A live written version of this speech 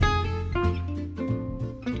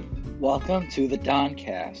Welcome to the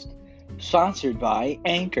doncast, sponsored by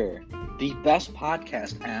Anchor, the best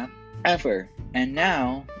podcast app ever. And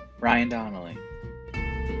now, Ryan Donnelly.